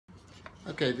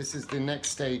Okay, this is the next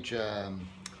stage of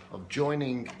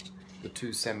joining the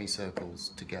two semicircles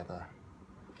together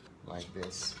like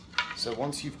this. So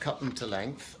once you've cut them to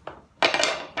length,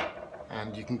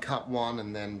 and you can cut one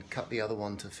and then cut the other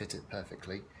one to fit it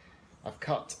perfectly. I've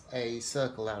cut a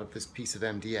circle out of this piece of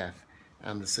MDF,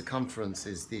 and the circumference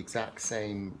is the exact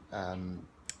same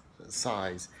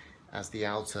size as the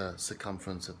outer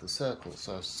circumference of the circle.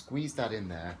 So I've squeezed that in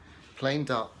there,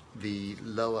 planed up the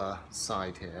lower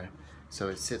side here so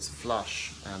it sits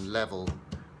flush and level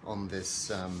on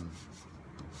this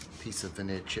piece of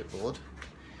veneered chipboard.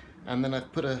 And then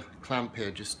I've put a clamp here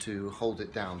just to hold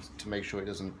it down to make sure it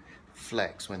doesn't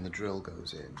flex when the drill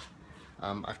goes in.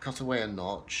 I've cut away a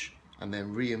notch and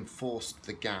then reinforced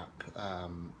the gap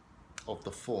of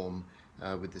the form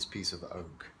with this piece of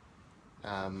oak.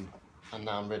 And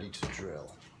now I'm ready to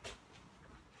drill.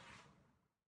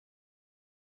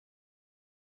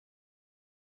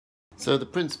 So the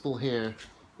principle here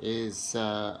is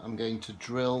I'm going to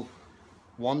drill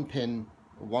one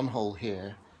hole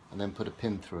here and then put a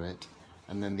pin through it,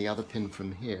 and then the other pin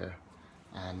from here,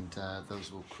 and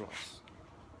those will cross.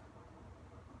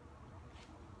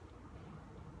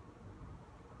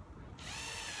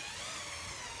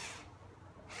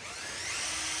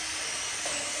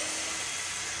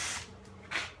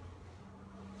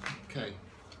 Okay,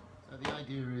 so the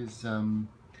idea is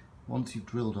once you've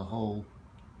drilled a hole,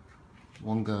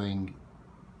 one going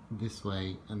this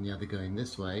way and the other going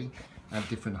this way, at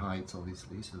different heights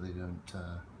obviously so they don't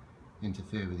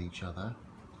interfere with each other,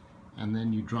 and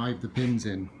then you drive the pins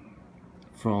in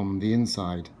from the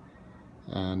inside,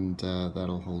 and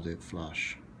that'll hold it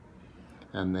flush,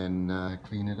 and then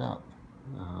clean it up,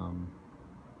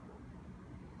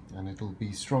 and it'll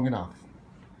be strong enough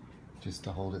just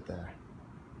to hold it there.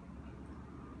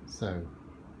 So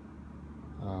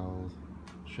I'll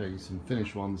show you some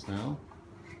finished ones now.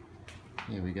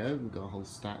 Here we go, we've got a whole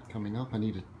stack coming up. I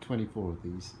needed 24 of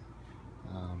these.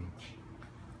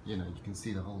 You know, you can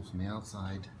see the holes from the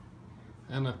outside,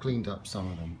 and I've cleaned up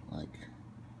some of them. Like,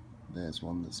 there's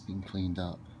one that's been cleaned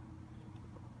up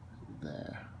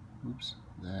there. Oops,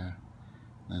 there.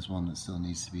 There's one that still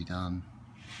needs to be done.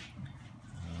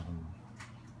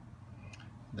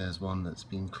 There's one that's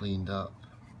been cleaned up.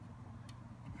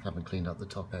 Haven't cleaned up the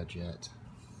top edge yet,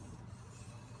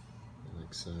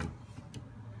 like so.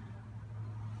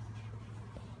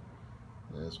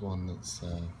 There's one that's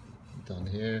done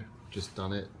here, just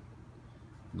done it,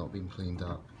 not been cleaned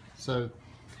up. So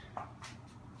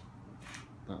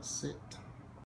that's it.